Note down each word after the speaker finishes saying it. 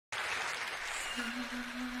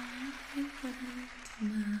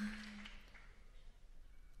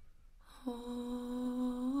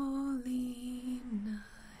Holy night.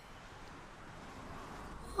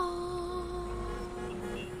 All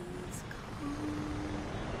is calm.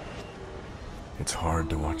 It's hard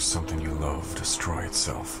to watch something you love destroy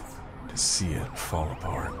itself, to see it fall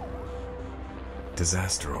apart.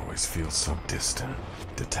 Disaster always feels so distant,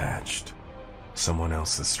 detached. Someone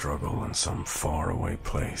else's struggle in some faraway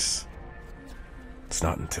place. It's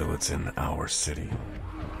not until it's in our city,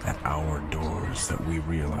 at our doors, that we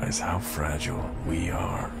realize how fragile we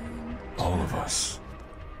are. All of us.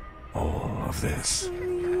 All of this.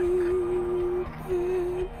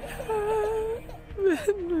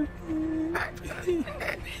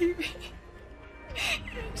 Baby.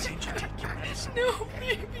 No,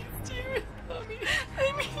 baby, dear. Mommy,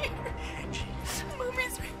 I'm here.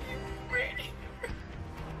 Mommy's with you right here.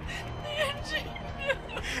 Angie,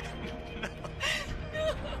 no.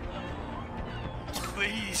 No.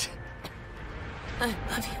 Please. I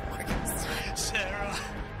love you, Marcus. Sarah.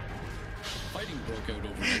 Fighting broke out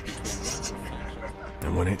overnight between rival factions.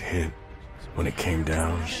 And when it hit, when it came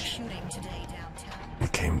down, Shooting today downtown.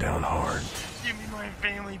 it came down hard. Give me my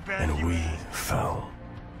family back. And we fell.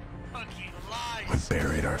 Fucking We lies.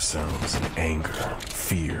 buried ourselves in anger,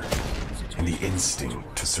 fear, and the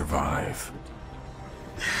instinct to survive.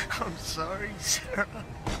 I'm sorry, Sarah.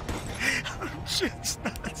 I'm just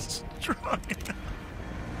not strong enough.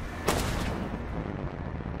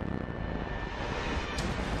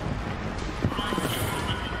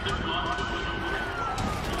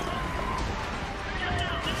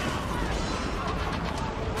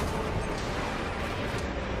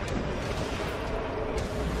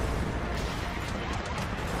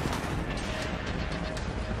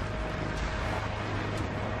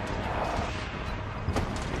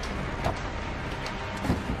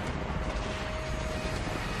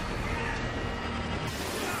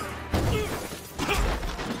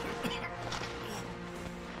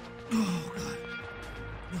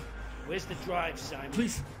 Where's the drive, Simon?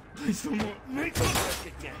 Please, no more. Make the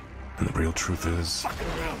work again. And the real truth is, Fucking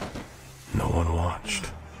around. no one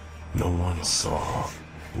watched. No one saw,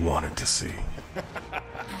 wanted to see.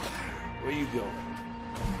 Where you going?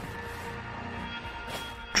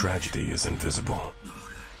 Tragedy is invisible.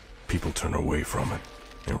 People turn away from it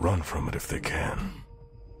and run from it if they can.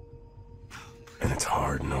 And it's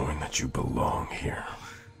hard knowing that you belong here.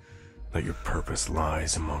 That your purpose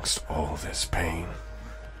lies amongst all this pain.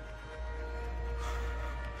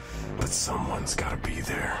 But someone's gotta be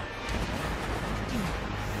there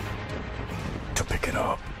to pick it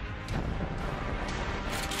up,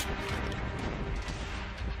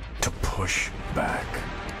 to push back,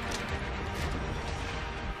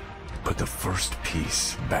 put the first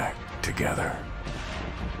piece back together,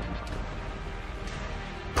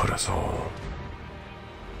 put us all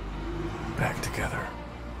back together.